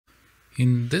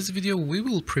In this video, we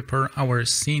will prepare our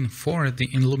scene for the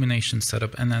Illumination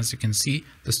setup, and as you can see,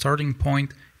 the starting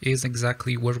point is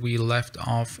exactly where we left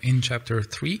off in chapter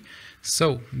 3.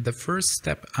 So the first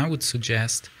step I would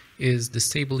suggest is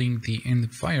disabling the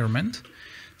environment.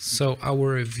 So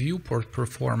our viewport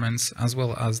performance as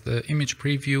well as the image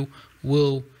preview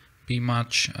will be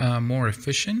much more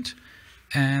efficient.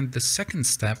 And the second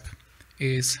step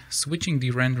is switching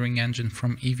the rendering engine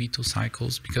from Eevee to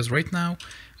Cycles, because right now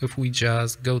if we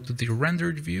just go to the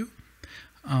rendered view,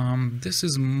 this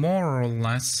is more or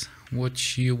less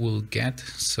what you will get.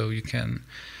 So you can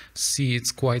see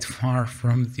it's quite far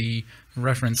from the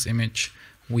reference image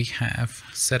we have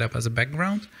set up as a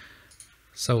background.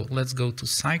 So let's go to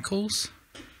Cycles,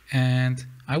 and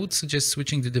I would suggest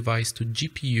switching the device to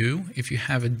GPU if you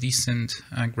have a decent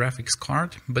graphics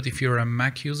card, but if you're a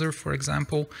Mac user, for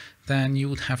example, then you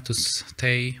would have to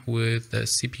stay with the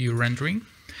CPU rendering.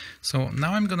 So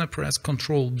now I'm gonna press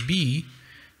Ctrl B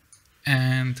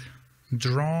and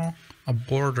draw a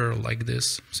border like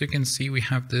this. So you can see we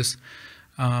have this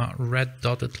red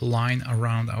dotted line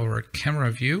around our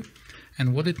camera view,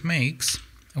 and what it makes,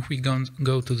 if we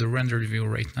go to the rendered view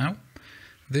right now,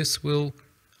 this will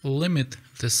limit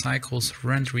the Cycles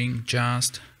rendering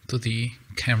just to the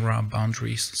camera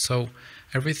boundaries. So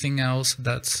everything else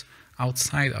that's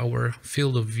outside our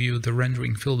field of view, the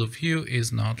rendering field of view,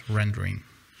 is not rendering.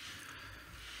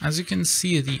 As you can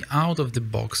see, the out of the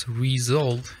box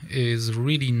result is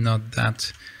really not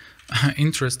that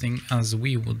interesting as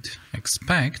we would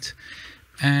expect.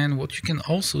 And what you can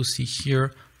also see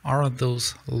here are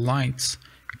those lights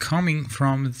coming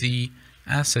from the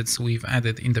assets we've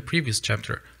added in the previous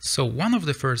chapter. So one of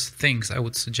the first things I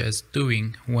would suggest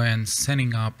doing when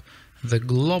setting up the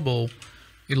global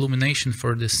illumination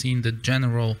for the scene, the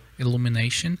general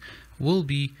illumination, will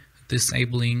be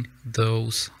disabling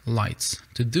those lights.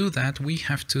 To do that, we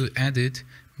have to edit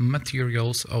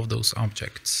materials of those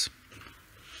objects.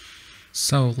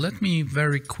 So let me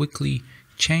very quickly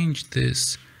change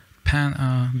this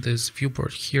this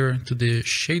viewport here to the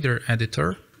shader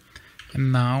editor.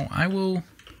 And now I will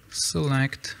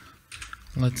select,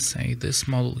 let's say, this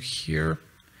model here,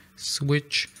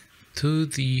 switch to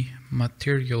the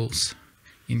materials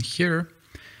in here,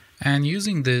 and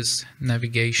using this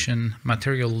navigation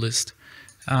material list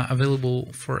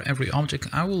available for every object,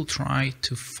 I will try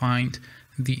to find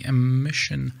the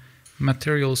emission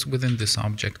materials within these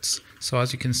objects. So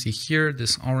as you can see here,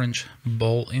 this orange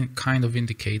ball kind of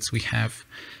indicates we have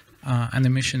an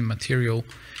emission material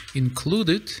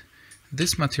included.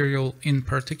 This material in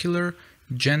particular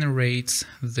generates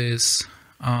this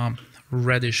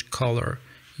reddish color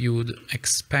you would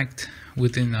expect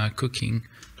within a cooking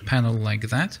panel like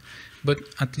that, but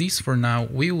at least for now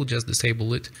we will just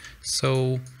disable it.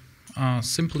 So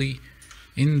simply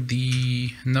in the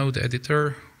node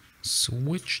editor,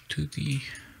 switch to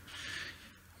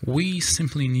we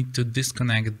simply need to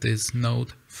disconnect this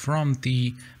node from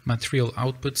the material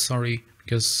output,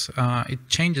 because it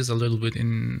changes a little bit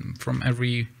from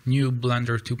every new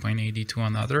Blender 2.80 to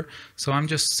another. So I'm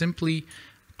just simply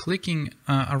clicking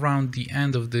around the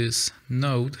end of this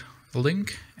node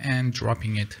link and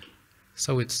dropping it,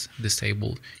 so it's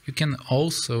disabled. You can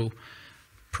also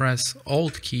press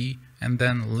Alt key and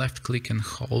then left click and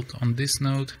hold on this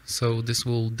node, so this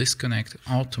will disconnect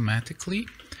automatically.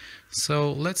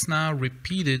 So let's now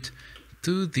repeat it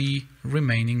to the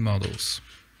remaining models.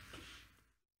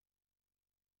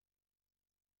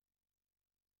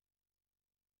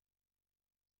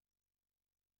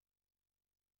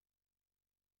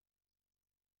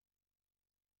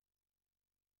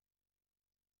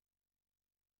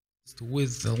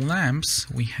 With the lamps,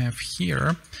 we have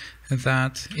here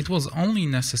that it was only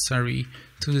necessary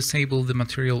to disable the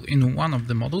material in one of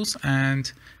the models,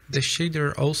 and the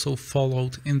shader also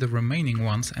followed in the remaining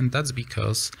ones, and that's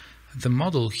because the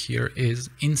model here is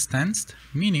instanced,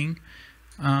 meaning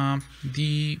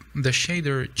the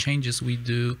shader changes we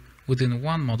do within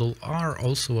one model are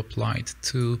also applied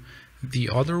to the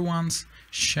other ones,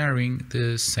 sharing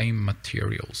the same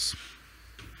materials.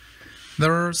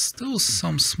 There are still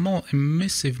some small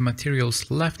emissive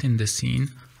materials left in the scene,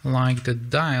 like the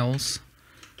dials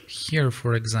here,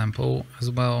 for example, as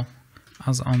well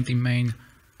as on the main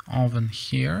oven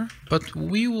here, but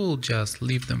we will just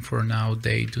leave them for now.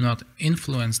 They do not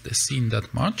influence the scene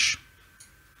that much.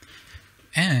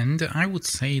 And I would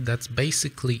say that's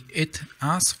basically it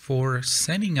as for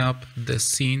setting up the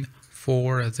scene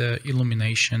for the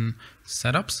Illumination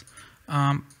setups.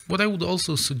 What I would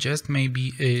also suggest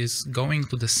maybe is going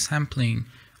to the sampling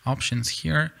options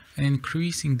here and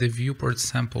increasing the viewport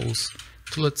samples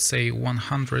to, let's say,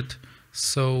 100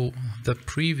 so the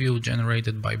preview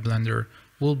generated by Blender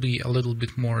will be a little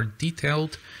bit more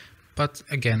detailed. But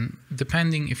again,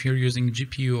 depending if you're using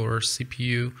GPU or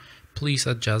CPU, please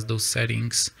adjust those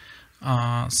settings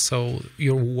so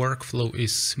your workflow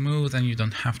is smooth and you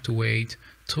don't have to wait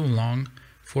too long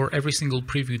for every single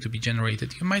preview to be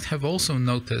generated. You might have also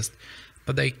noticed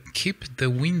that I keep the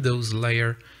Windows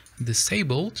layer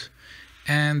disabled,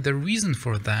 and the reason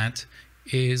for that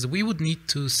is we would need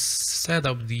to set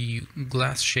up the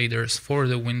glass shaders for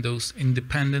the windows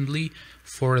independently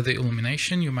for the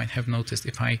illumination. You might have noticed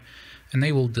if I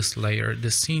enabled this layer,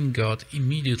 the scene got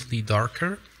immediately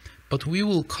darker, but we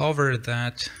will cover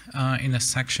that in a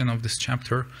section of this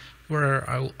chapter where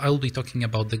I'll be talking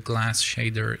about the glass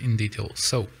shader in detail.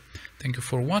 So thank you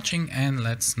for watching, and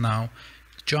let's now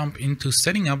jump into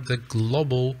setting up the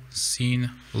global scene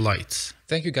lights.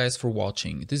 Thank you guys for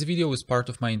watching. This video is part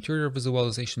of my interior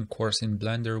visualization course in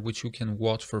Blender, which you can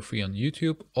watch for free on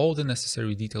YouTube. All the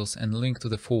necessary details and link to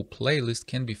the full playlist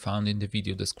can be found in the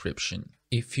video description.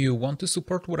 If you want to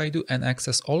support what I do and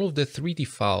access all of the 3D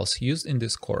files used in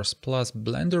this course, plus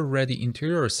Blender ready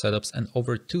interior setups and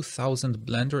over 2000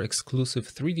 Blender exclusive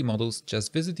 3D models,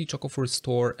 just visit the chocofur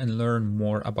store and learn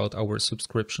more about our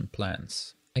subscription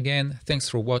plans. Again, thanks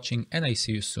for watching, and I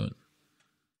see you soon.